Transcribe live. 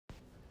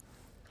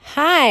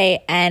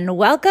Hi, and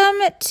welcome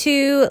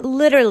to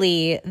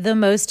literally the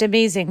most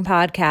amazing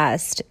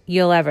podcast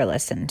you'll ever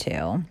listen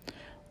to.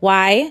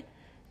 Why?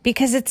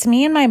 Because it's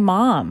me and my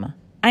mom.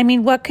 I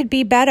mean, what could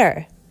be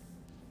better?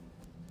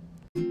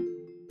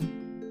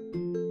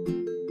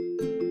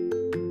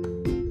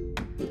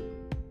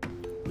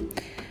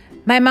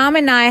 My mom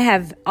and I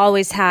have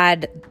always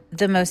had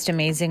the most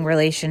amazing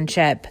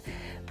relationship.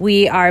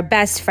 We are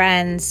best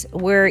friends.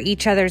 We're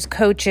each other's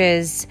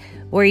coaches.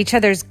 We're each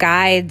other's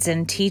guides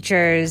and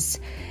teachers.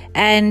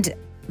 And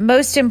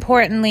most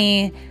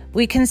importantly,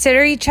 we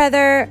consider each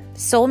other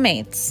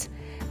soulmates.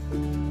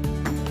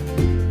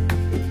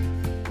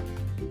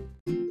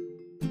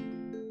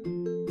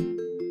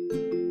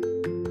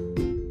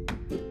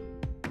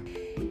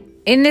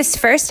 In this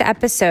first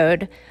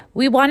episode,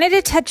 we wanted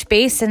to touch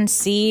base and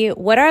see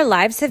what our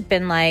lives have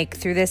been like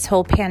through this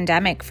whole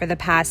pandemic for the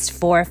past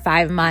 4 or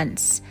 5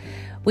 months.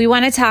 We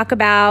want to talk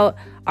about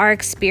our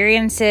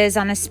experiences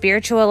on a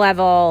spiritual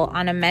level,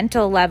 on a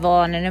mental level,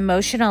 on an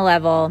emotional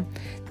level,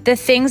 the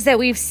things that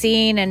we've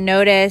seen and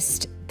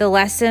noticed, the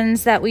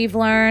lessons that we've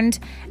learned,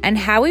 and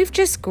how we've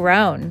just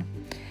grown.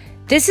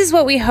 This is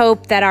what we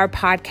hope that our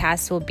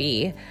podcast will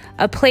be,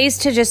 a place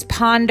to just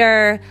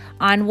ponder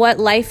on what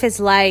life is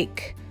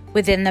like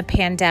within the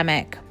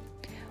pandemic.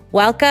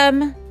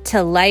 Welcome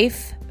to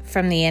Life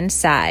from the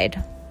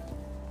Inside.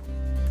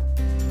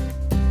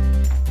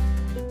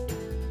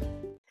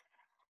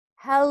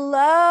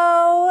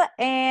 Hello,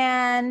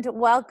 and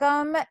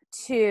welcome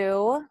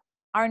to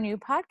our new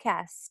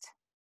podcast.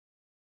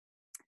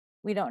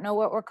 We don't know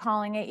what we're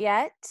calling it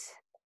yet,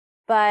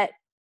 but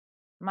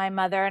my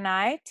mother and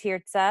I,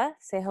 Tirza,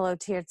 say hello,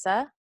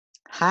 Tirza.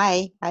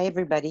 Hi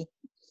everybody.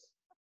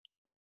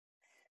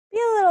 Be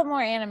a little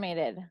more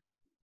animated.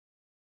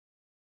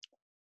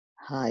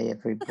 Hi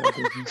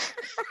everybody.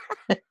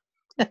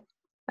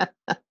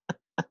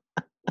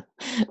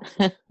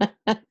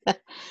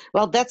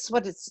 Well, that's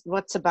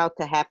what's about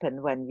to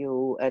happen when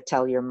you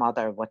tell your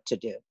mother what to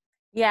do.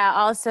 Yeah,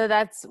 also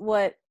that's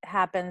what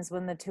happens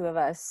when the two of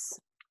us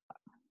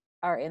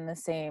are in the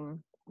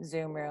same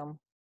Zoom room.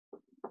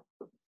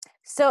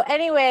 So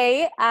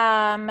anyway,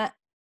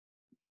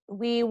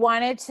 we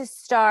wanted to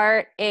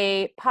start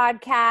a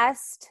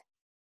podcast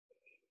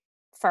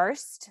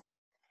first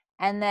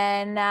and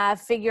then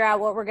figure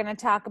out what we're going to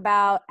talk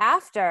about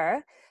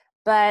after.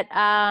 But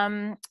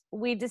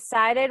we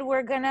decided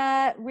we're going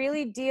to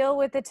really deal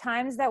with the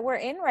times that we're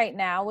in right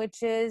now,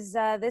 which is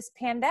this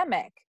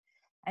pandemic,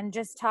 and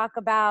just talk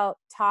about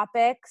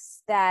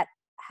topics that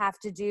have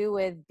to do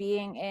with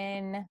being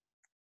in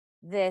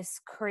this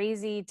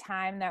crazy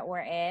time that we're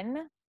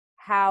in,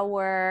 how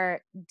we're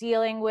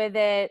dealing with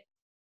it,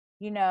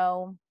 you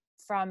know,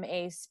 from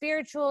a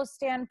spiritual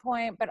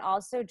standpoint, but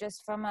also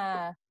just from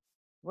a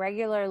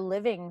regular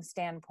living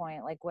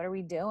standpoint. Like, what are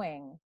we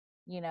doing?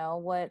 You know,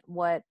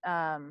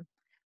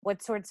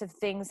 what sorts of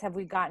things have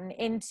we gotten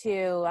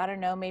into? I don't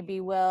know,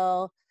 maybe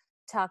we'll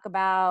talk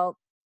about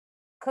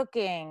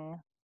cooking,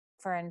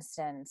 for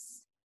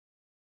instance.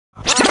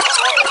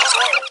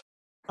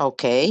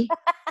 Okay.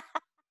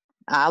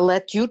 I'll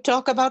let you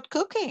talk about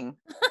cooking.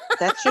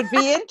 That should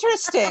be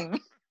interesting.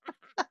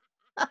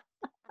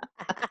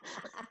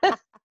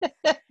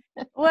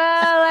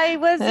 Well, I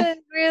wasn't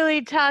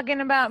really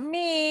talking about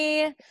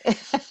me.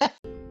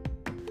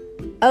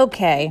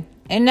 Okay,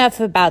 enough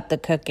about the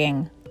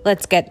cooking.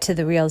 Let's get to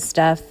the real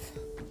stuff.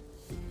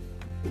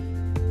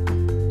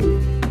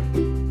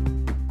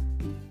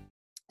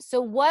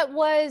 So what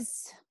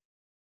was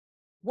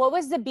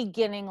the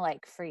beginning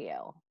like for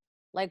you?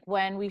 Like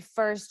when we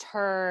first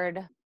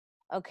heard,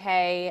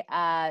 okay,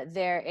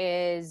 there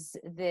is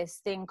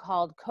this thing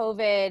called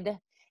COVID,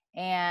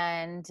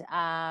 and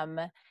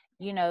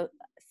you know,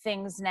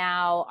 things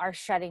now are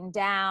shutting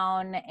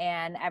down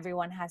and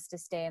everyone has to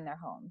stay in their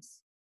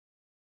homes.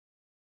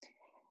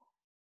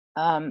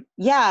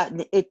 Yeah,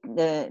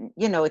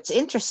 it's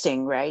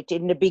interesting, right?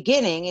 In the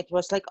beginning, it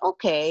was like,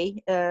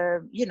 okay,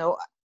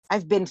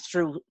 I've been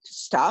through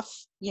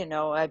stuff,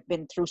 I've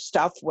been through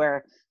stuff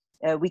where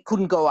we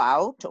couldn't go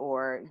out,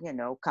 or,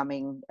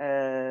 coming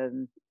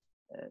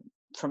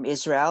from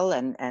Israel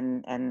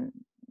and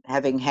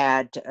having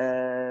had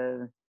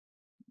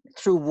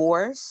through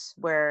wars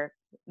where,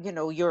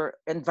 your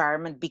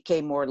environment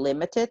became more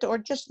limited, or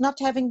just not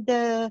having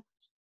uh,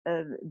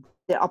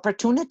 the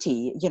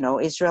opportunity.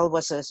 Israel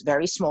was a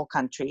very small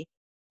country,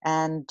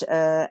 and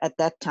at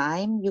that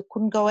time you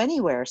couldn't go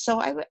anywhere. So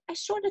I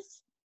sort of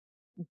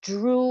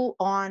drew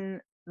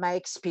on my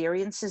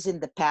experiences in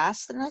the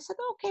past, and I said,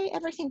 okay,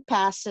 everything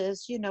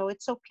passes.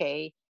 It's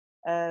okay.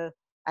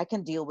 I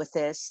can deal with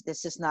this.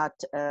 This is not.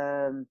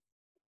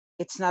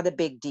 It's not a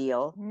big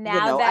deal.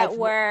 Now that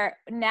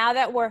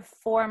we're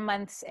 4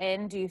 months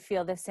in, do you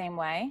feel the same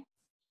way?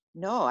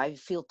 No, I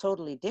feel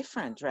totally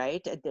different,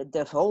 right?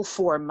 The whole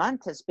 4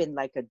 months has been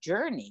like a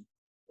journey.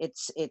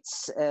 It's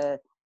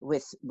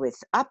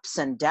with ups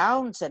and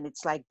downs, and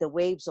it's like the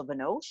waves of an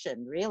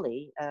ocean,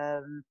 really.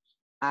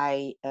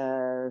 I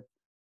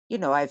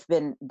I've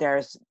been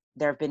there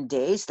have been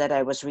days that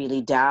I was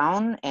really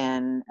down,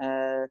 and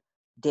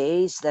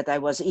days that I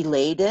was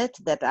elated,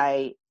 that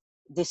I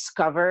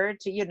discovered,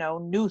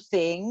 new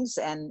things,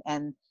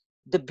 and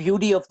the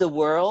beauty of the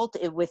world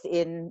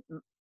within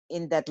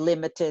in that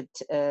limited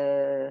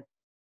Yeah.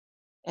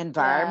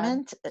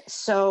 environment.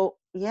 So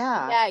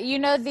yeah.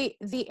 Yeah,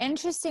 the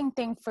interesting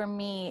thing for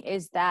me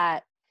is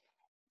that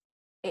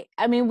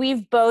I mean,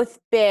 we've both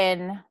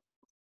been,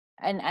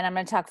 and I'm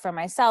going to talk for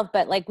myself,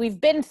 but like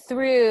we've been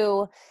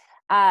through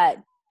uh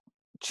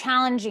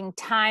challenging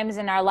times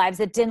in our lives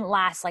that didn't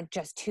last like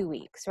just 2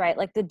 weeks, right?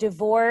 Like the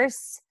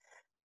divorce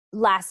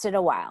lasted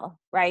a while,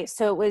 right?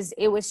 So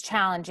it was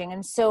challenging.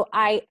 And so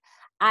I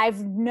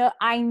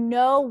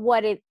know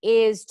what it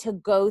is to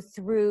go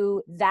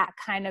through that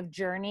kind of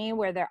journey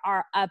where there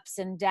are ups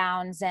and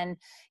downs, and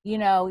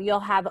you'll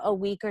have a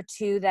week or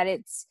two that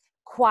it's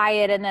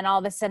quiet, and then all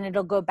of a sudden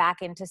it'll go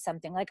back into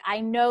something. Like I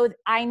know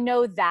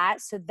that,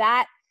 so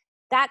that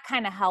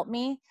kind of helped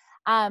me.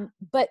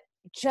 But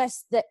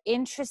just the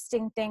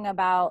interesting thing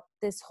about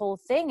this whole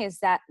thing is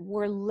that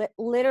we're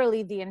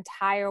literally the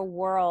entire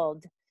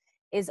world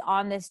is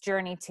on this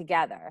journey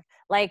together.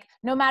 Like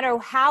no matter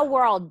how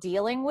we're all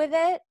dealing with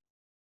it,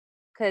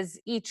 because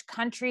each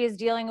country is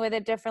dealing with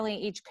it differently,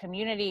 each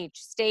community,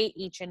 each state,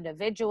 each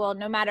individual,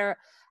 no matter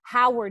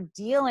how we're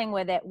dealing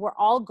with it, we're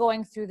all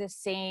going through the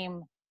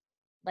same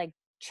like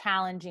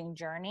challenging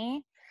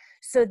journey.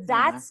 So Yeah.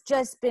 that's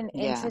just been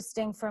Yeah.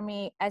 interesting for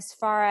me as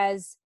far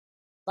as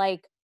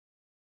like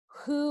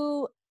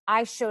who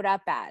I showed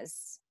up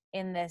as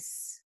in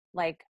this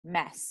like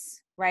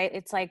mess, right?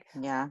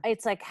 Yeah.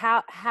 It's like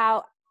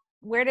how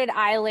where did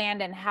I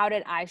land and how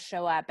did I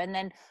show up? And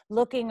then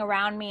looking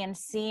around me and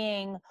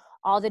seeing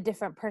all the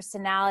different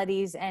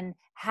personalities and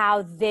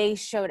how they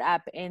showed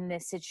up in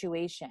this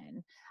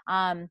situation.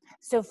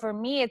 So for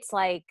me, it's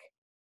like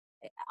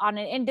on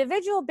an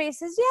individual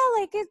basis,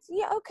 yeah, like it's,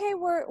 yeah, okay,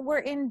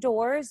 we're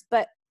indoors,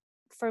 but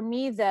for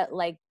me, the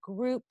like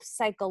group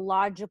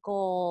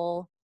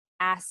psychological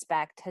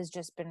aspect has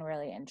just been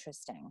really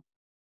interesting.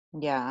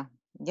 Yeah.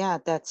 Yeah,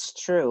 that's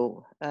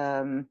true.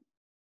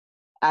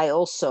 I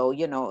also,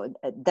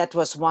 that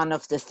was one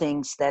of the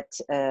things that,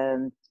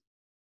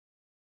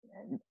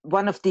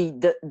 one of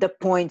the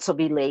points of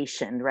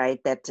elation, right?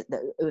 That,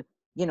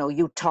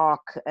 you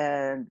talk,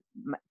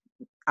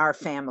 our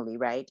family,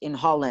 right, in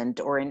Holland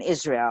or in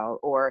Israel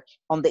or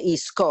on the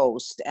East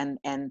Coast, and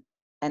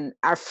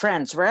our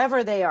friends,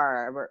 wherever they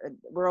are,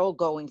 we're all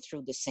going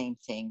through the same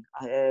thing.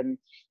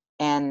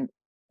 And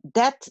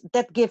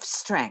that gives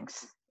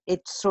strength.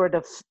 It's sort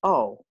of,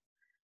 oh,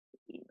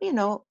 you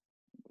know,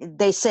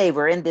 they say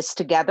we're in this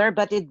together,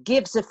 but it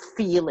gives a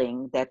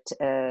feeling that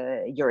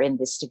you're in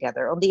this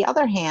together. On the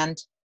other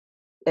hand,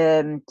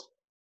 um,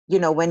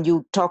 when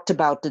you talked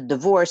about the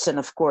divorce, and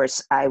of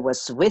course I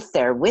was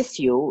with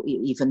you,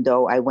 even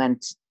though I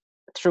went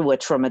through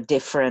it from a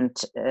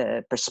different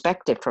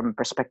perspective, from a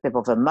perspective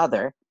of a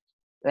mother,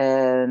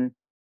 um,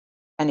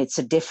 and it's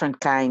a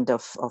different kind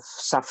of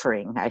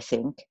suffering, I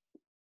think.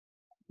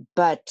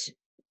 But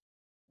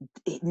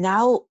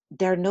now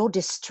there are no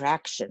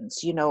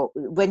distractions.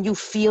 When you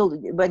feel,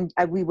 when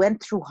we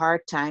went through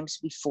hard times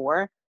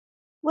before,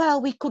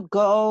 well, we could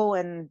go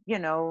and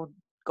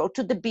go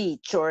to the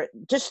beach or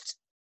just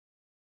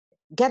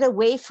get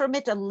away from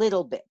it a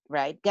little bit,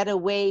 right? Get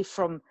away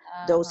from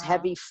those Uh-huh.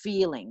 heavy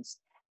feelings.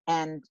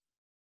 and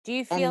Do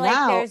you feel and like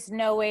now, there's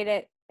no way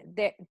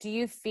to do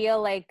you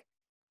feel like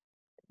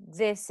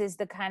this is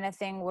the kind of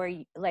thing where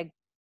like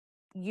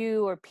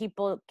you or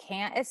people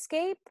can't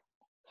escape?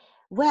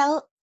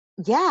 well,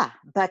 yeah,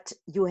 but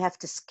you have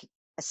to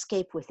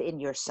escape within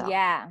yourself.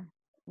 Yeah.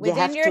 You Within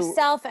have to,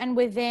 yourself and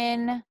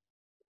within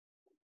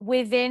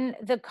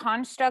the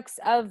constructs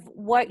of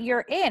what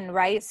you're in,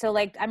 right? So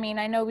like, I mean,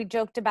 I know we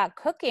joked about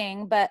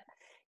cooking, but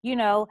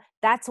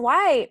that's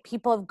why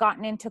people have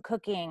gotten into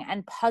cooking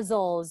and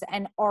puzzles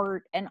and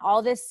art and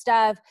all this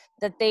stuff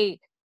that they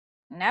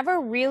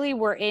never really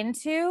were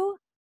into,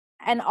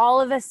 and all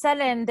of a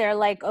sudden they're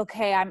like,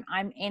 okay,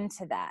 I'm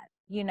into that,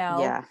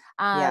 yeah,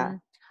 yeah,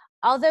 um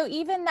although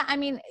even that, I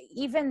mean,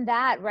 even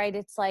that, right,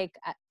 it's like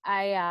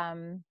I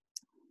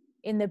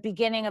in the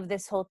beginning of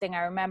this whole thing,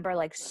 I remember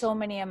like so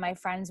many of my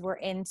friends were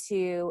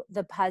into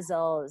the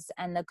puzzles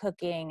and the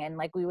cooking, and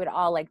like we would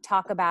all like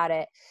talk about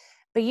it.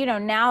 But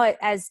now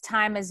as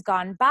time has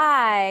gone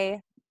by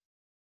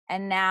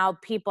and now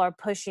people are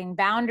pushing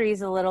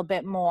boundaries a little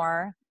bit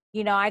more,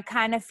 I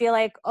kind of feel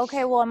like,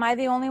 okay, well, am I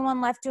the only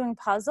one left doing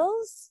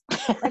puzzles?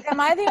 Like, am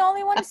I the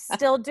only one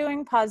still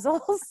doing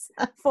puzzles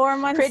 4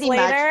 months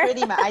later?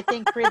 pretty much. I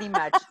think pretty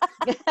much.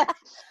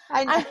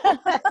 I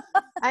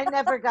I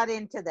never got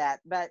into that,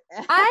 but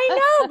I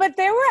know, but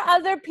there were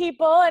other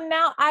people, and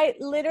now I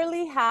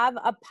literally have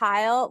a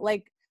pile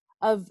like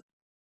of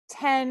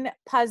 10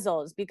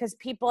 puzzles because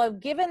people have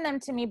given them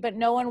to me, but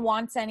no one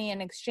wants any in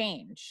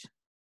exchange.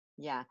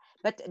 yeah,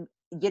 but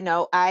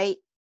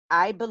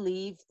I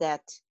believe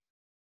that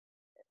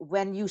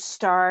when you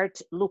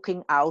start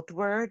looking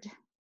outward,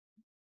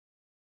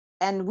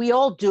 and we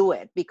all do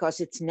it because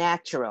it's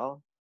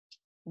natural,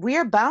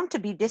 we're bound to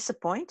be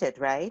disappointed,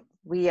 right?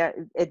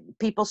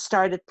 people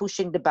started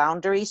pushing the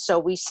boundaries. So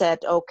we said,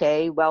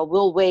 okay, well,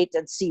 we'll wait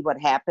and see what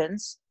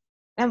happens.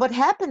 And what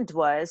happened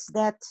was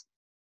that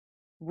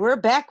we're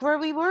back where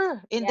we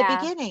were in the Yeah.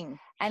 beginning.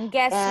 And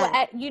guess And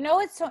what? You know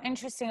what's so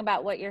interesting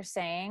about what you're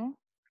saying?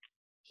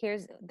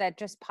 That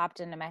just popped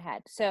into my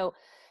head. So,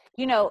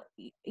 you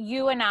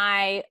and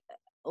I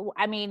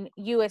mean,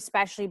 you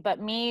especially, but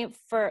me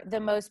for the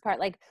most part,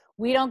 like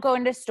we don't go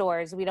into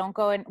stores. We don't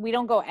go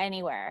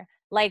anywhere.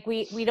 Like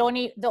we don't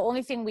eat. The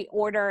only thing we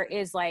order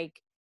is like,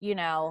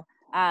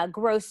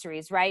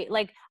 groceries, right?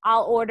 Like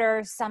I'll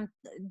order some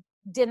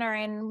dinner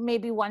in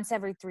maybe once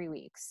every 3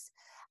 weeks.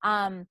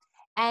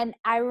 And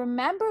I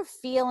remember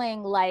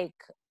feeling like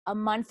a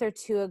month or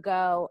two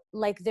ago,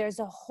 like there's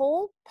a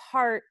whole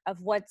part of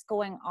what's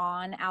going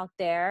on out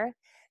there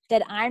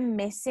that I'm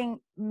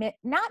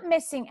not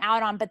missing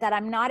out on, but that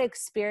I'm not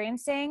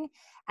experiencing.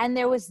 And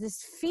there was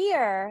this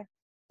fear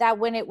that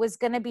when it was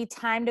going to be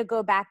time to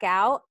go back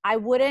out, I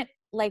wouldn't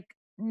like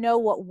know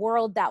what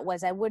world that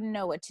was. I wouldn't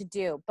know what to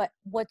do. But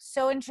what's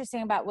so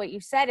interesting about what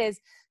you said is,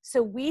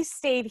 so we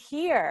stayed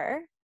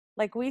here,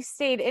 like we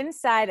stayed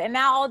inside, and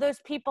now all those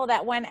people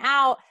that went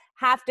out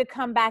have to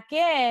come back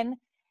in.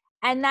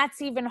 And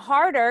that's even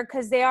harder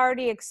because they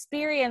already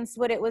experienced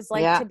what it was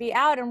like yeah, to be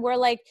out. And we're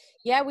like,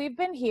 yeah, we've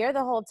been here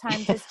the whole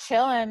time just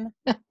chilling.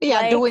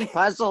 yeah, doing Like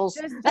puzzles.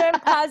 just doing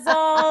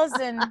puzzles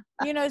and,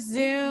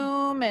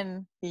 Zoom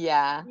and,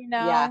 Yeah,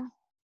 yeah,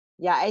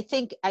 yeah. I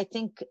think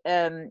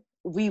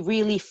we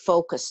really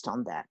focused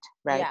on that,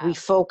 right? We yeah,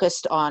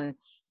 focused on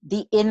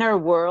the inner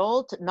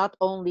world, not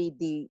only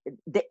the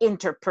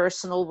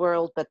interpersonal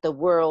world, but the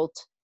world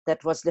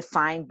that was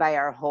defined by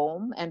our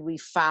home, and we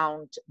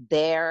found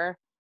there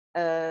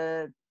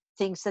uh,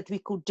 things that we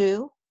could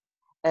do.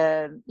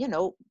 You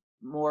know,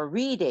 more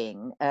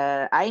reading.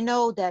 I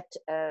know that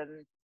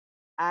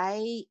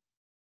I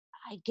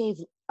I gave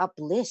up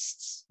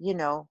lists,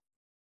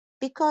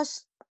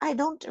 because I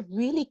don't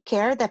really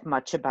care that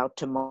much about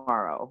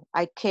tomorrow.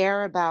 I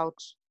care about,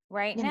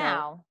 right you know,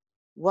 now.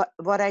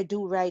 what I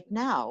do right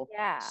now.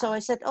 So Yeah. I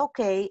said,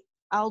 okay,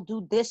 I'll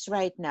do this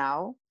right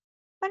now.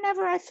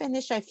 Whenever I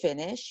finish.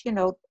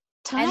 And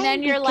Time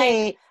then you're like,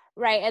 became,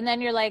 right. And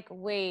then you're like,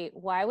 wait,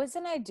 why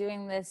wasn't I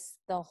doing this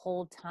the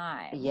whole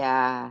time?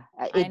 yeah,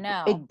 I it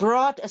know.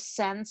 brought a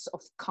sense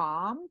of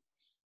calm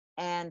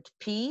and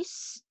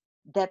peace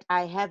that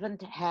I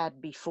haven't had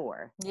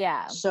before.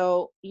 Yeah.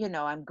 So,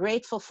 I'm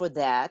grateful for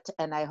that.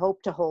 And I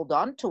hope to hold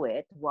on to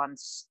it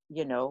once,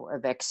 a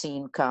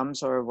vaccine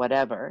comes or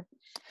whatever.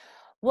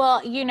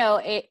 Well,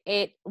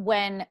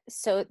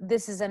 so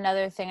this is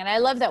another thing. And I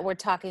love that we're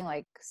talking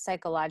like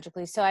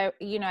psychologically. So I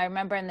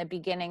remember in the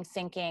beginning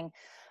thinking,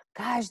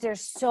 gosh,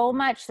 there's so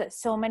much that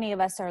so many of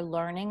us are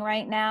learning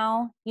right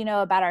now,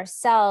 about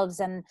ourselves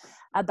and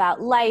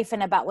about life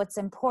and about what's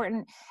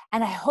important.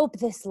 And I hope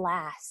this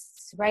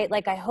lasts, right?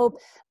 Like I hope,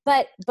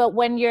 but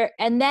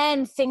and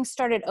then things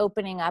started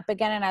opening up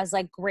again. And I was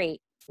like,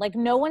 great, like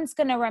no one's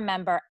going to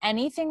remember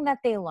anything that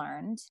they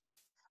learned.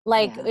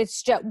 Like Yeah.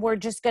 it's just, we're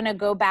just going to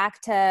go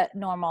back to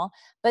normal,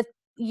 but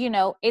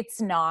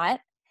it's not.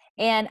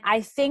 And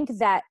I think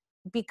that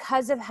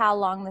because of how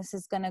long this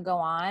is going to go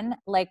on,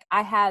 like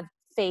I have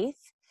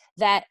faith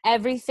that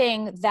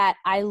everything that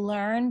I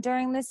learned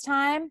during this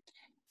time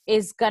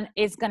is going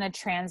to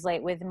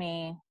translate with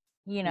me,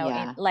 in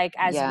Yeah. like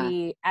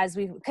Yeah. as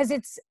we because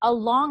it's a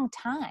long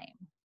time.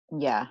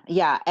 Yeah,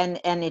 yeah, and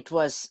it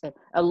was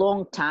a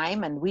long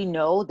time, and we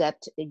know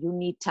that you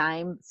need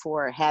time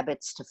for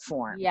habits to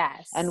form,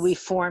 and we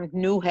Yes. formed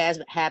new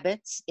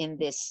habits in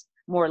this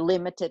more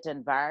limited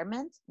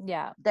environment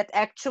Yeah. that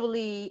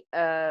actually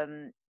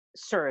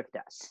served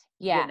us,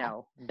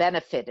 Yeah.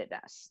 benefited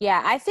us.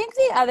 Yeah, I think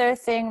the other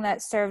thing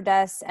that served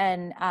us,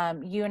 and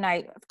you and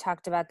I have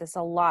talked about this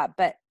a lot,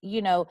 but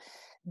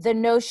the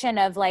notion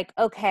of like,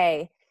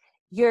 okay,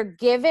 you're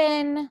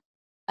given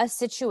a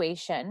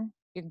situation,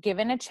 you're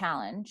given a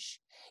challenge.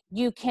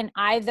 You can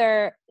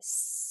either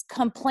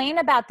complain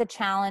about the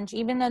challenge,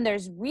 even though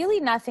there's really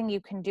nothing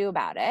you can do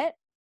about it.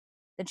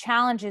 The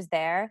challenge is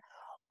there.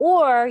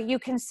 Or you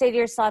can say to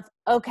yourself,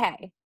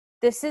 okay,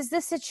 this is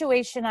the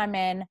situation I'm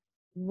in.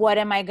 What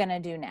am I going to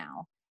do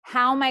now?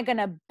 How am I going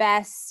to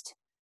best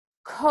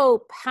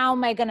cope? How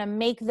am I going to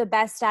make the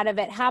best out of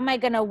it? How am I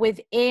going to,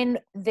 within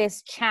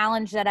this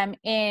challenge that I'm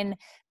in,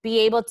 be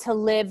able to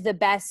live the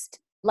best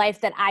life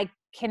that I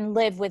can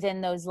live within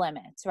those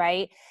limits,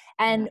 right?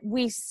 Yeah. And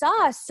we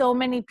saw so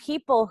many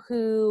people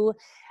who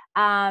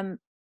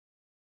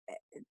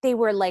they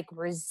were like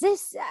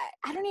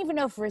I don't even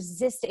know if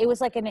it was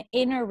like an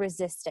inner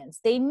resistance.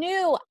 They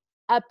knew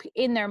up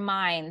in their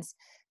minds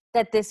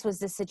that this was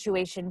the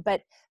situation,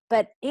 but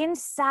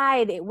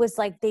inside it was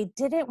like they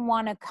didn't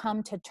want to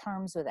come to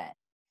terms with it.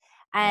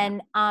 Yeah.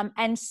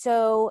 And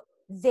so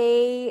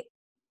they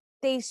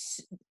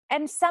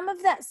and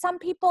some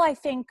people I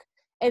think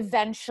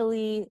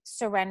eventually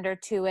surrender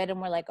to it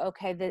and we're like,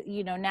 okay,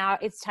 now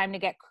it's time to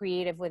get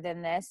creative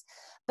within this.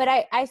 But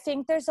I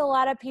think there's a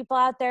lot of people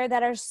out there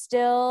that are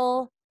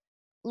still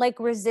like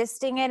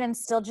resisting it and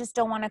still just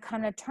don't want to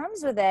come to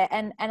terms with it.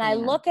 And I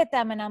Yeah. look at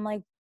them and I'm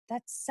like,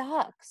 that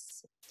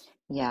sucks.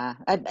 Yeah.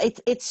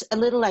 It's a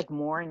little like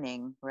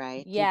mourning,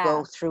 right? You Yeah.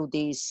 go through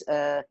these,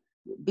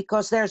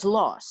 because there's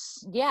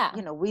loss. Yeah.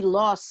 You know, we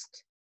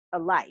lost a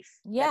life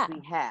Yeah. that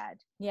we had,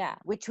 Yeah.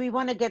 which we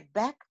want to get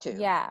back to.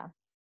 Yeah.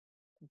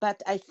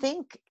 But I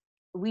think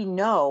we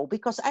know,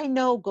 because I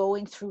know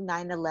going through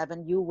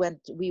 9/11,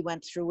 we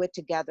went through it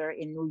together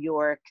in New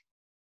York,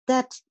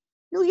 that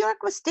New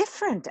York was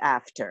different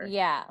after.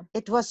 Yeah.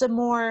 It was a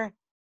more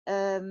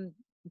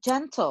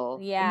gentle,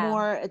 a Yeah.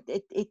 more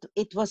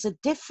it was a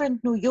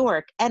different New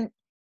York, and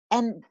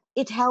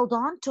it held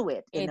on to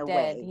it in It a did.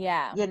 way.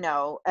 Yeah. You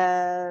know,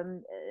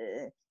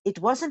 it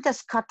wasn't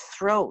as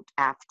cutthroat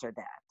after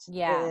that.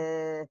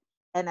 Yeah.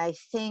 And I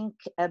think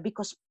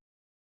because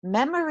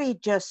memory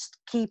just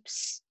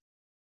keeps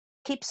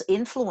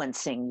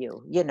influencing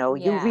you, you know,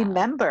 you Yeah.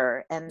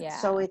 remember, and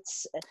so Yeah.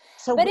 it's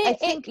so But I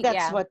think that's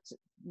yeah. what,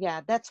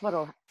 yeah, that's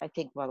what'll I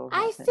think what'll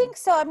I happen. think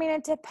so. I mean,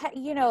 it depends,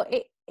 you know,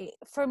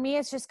 for me,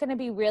 it's just going to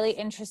be really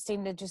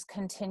interesting to just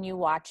continue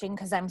watching,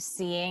 because I'm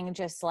seeing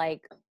just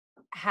like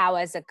how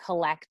as a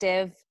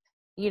collective,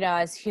 you know,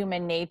 as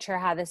human nature,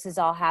 how this is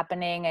all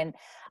happening. And,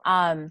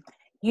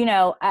 you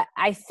know,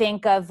 I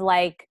think of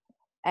like,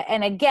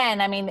 and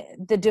again, I mean,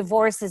 the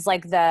divorce is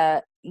like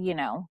the, you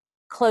know,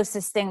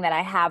 closest thing that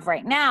I have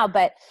right now.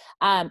 But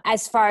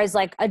as far as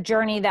like a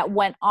journey that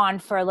went on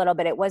for a little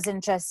bit, it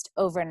wasn't just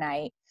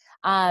overnight.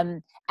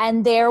 And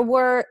there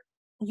were,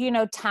 you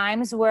know,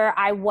 times where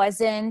I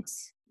wasn't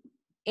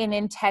in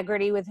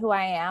integrity with who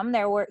I am.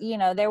 There were, you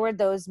know, there were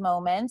those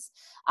moments.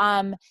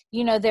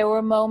 You know, there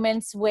were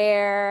moments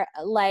where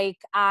like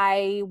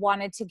I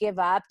wanted to give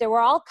up. There were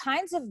all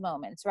kinds of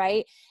moments,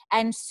 right?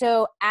 And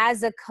so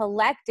as a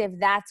collective,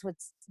 that's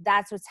what's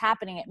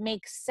happening. It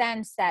makes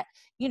sense that,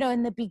 you know,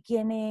 in the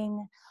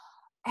beginning,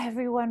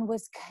 everyone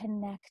was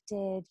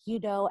connected, you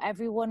know,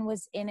 everyone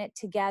was in it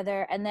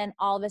together. And then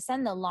all of a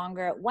sudden, the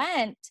longer it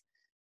went,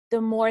 the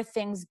more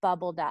things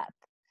bubbled up.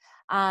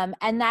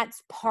 And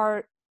that's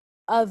part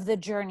of the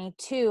journey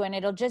too. And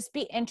it'll just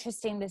be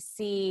interesting to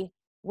see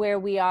where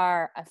we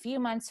are a few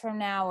months from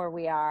now, where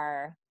we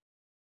are,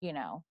 you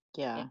know,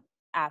 Yeah.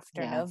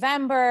 after Yeah.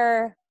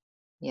 November.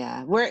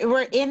 Yeah.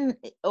 We're in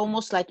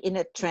almost like in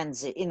a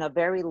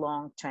very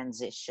long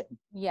transition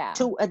Yeah.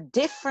 to a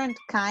different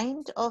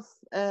kind of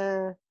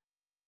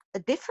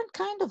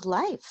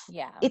life.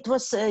 Yeah. It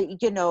was,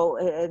 you know,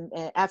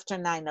 after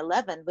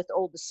 9/11, with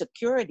all the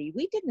security,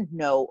 we didn't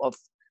know of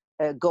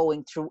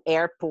going through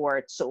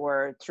airports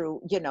or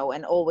through, you know,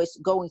 and always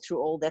going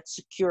through all that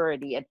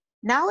security. And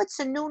now it's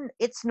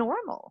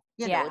normal,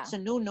 you know, Yeah. it's a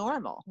new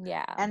normal.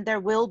 Yeah. And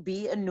there will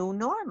be a new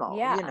normal.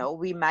 Yeah. You know,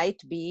 we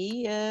might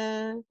be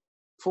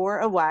for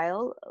a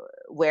while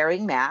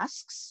wearing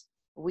masks.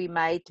 We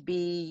might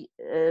be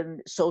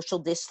social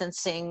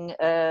distancing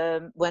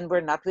when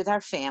we're not with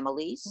our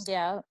families.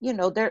 Yeah. You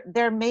know,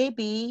 there may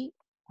be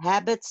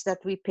habits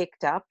that we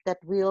picked up that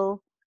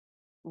will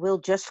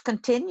just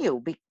continue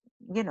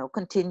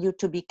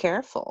to be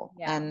careful.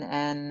 Yeah.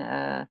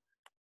 And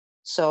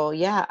so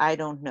yeah, I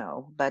don't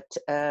know, but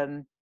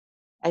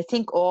I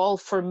think all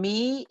for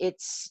me,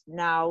 it's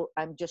now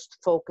I'm just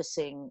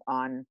focusing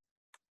on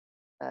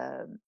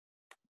um,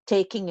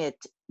 taking it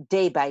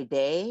day by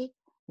day,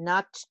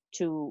 not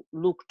to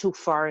look too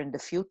far in the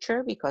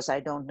future, because I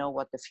don't know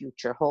what the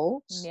future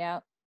holds. Yeah.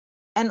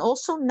 And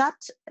also not,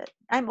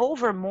 I'm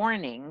over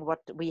mourning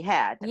what we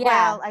had. Yeah.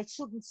 Well, I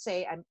shouldn't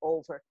say I'm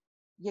over.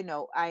 You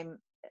know,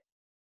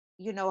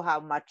 you know how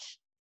much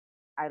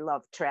I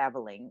love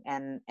traveling,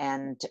 and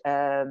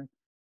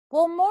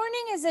Well,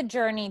 mourning is a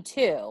journey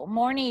too.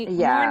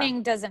 yeah,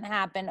 Mourning doesn't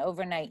happen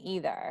overnight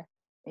either.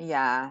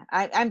 yeah.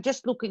 I'm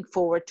just looking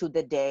forward to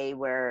the day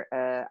where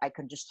I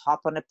can just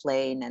hop on a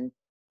plane and,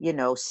 you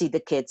know, see the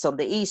kids on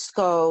the East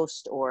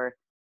Coast, or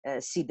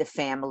see the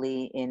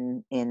family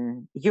in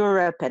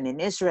Europe and in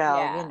Israel.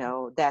 You Yeah.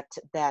 know, that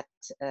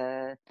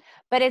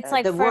But it's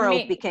like the for world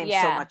me, became so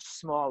yeah. much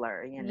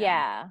smaller. You know.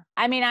 Yeah.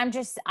 I mean,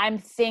 I'm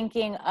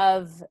thinking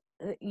of,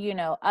 you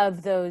know,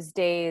 of those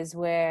days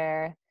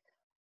where,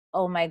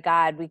 oh my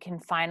God, we can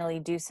finally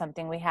do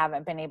something we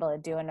haven't been able to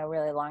do in a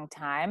really long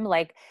time.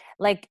 It's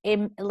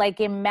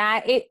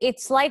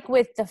like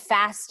with the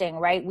fasting,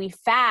 right? We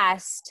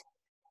fast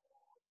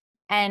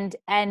and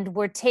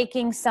we're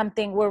taking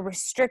something, we're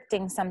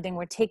restricting something,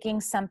 we're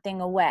taking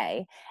something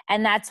away.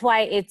 And that's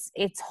why it's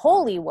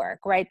holy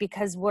work, right?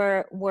 Because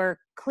we're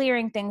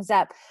clearing things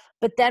up.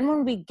 But then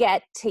when we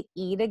get to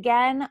eat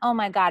again, oh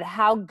my God,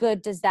 how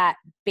good does that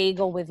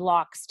bagel with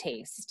lox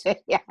taste?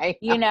 Yeah, I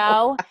You know.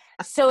 know?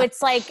 So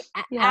it's like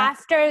Yeah.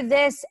 after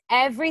this,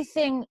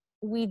 everything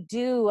we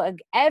do,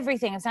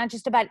 everything, it's not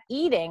just about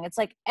eating. It's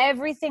like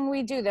everything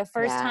we do. The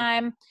first Yeah.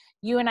 time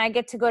you and I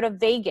get to go to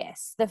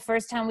Vegas, the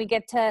first time we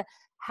get to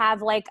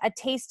have like a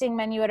tasting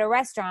menu at a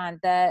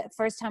restaurant, the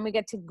first time we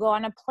get to go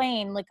on a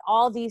plane, like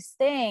all these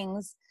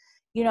things,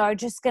 you know, are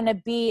just going to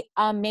be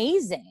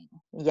amazing.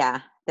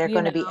 Yeah, they're You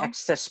going to be know?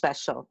 extra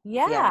special.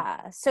 Yeah.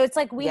 Yeah. So it's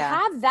like we Yeah.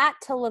 have that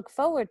to look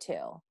forward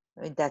to.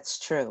 That's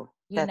true.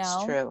 you That's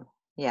know? true.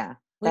 Yeah,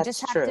 We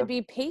just that's have to true.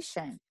 be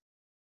patient.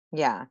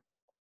 Yeah.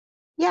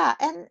 Yeah,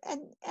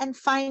 and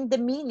find the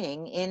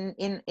meaning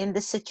in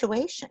the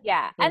situation,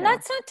 Yeah. you And know.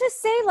 that's not to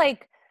say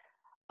like,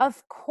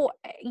 of course,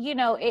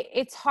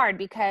 it's hard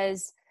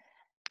because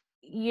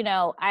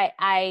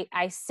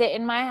I sit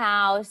in my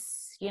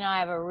house, I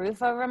have a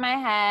roof over my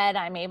head,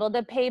 I'm able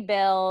to pay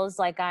bills,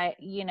 like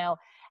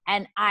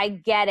and I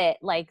get it,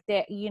 like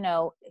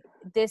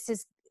this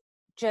is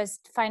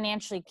just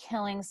financially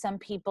killing some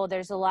people.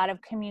 There's a lot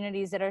of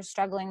communities that are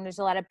struggling. There's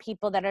a lot of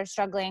people that are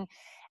struggling.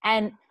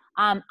 And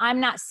I'm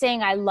not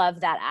saying I love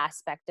that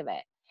aspect of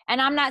it. And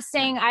I'm not Yeah.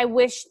 saying I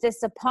wish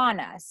this upon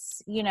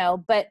us,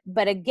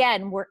 but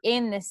again, we're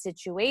in this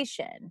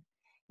situation,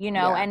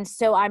 Yeah. and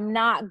so I'm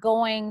not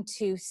going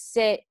to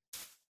sit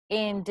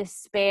in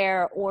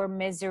despair or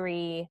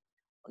misery,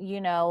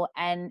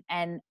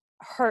 and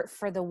hurt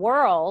for the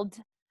world.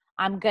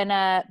 I'm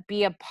gonna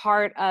be a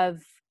part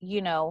of,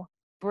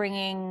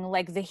 bringing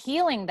like the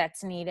healing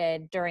that's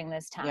needed during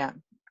this Yeah.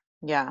 time.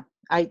 Yeah.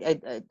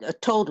 I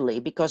totally,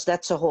 because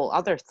that's a whole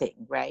other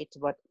thing, right?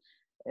 What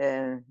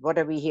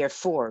are we here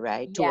for,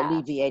 right? To Yeah.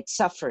 alleviate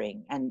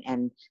suffering,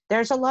 and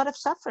there's a lot of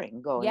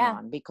suffering going Yeah.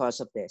 on because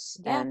of this.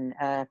 Yeah.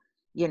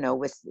 And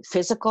with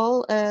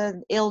physical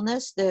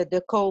illness,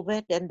 the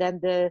COVID, and then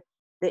the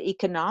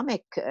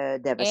economic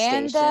And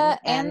devastation,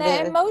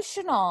 the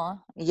emotional,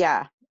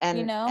 yeah,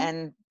 you know?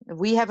 and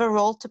we have a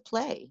role to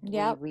play. we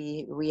Yep.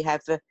 we we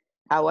have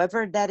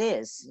however that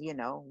is,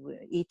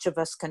 each of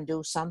us can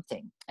do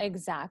something.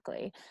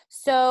 Exactly.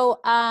 So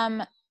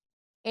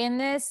in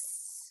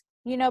this,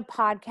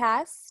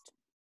 podcast,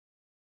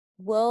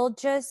 we'll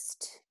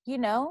just,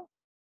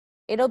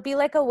 it'll be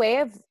like a way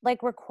of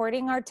like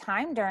recording our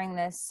time during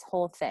this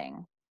whole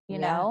thing,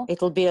 Yeah,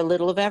 it'll be a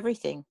little of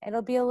everything.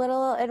 it'll be a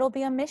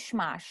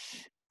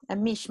mishmash. A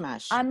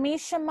mishmash. A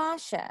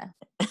mishamasha.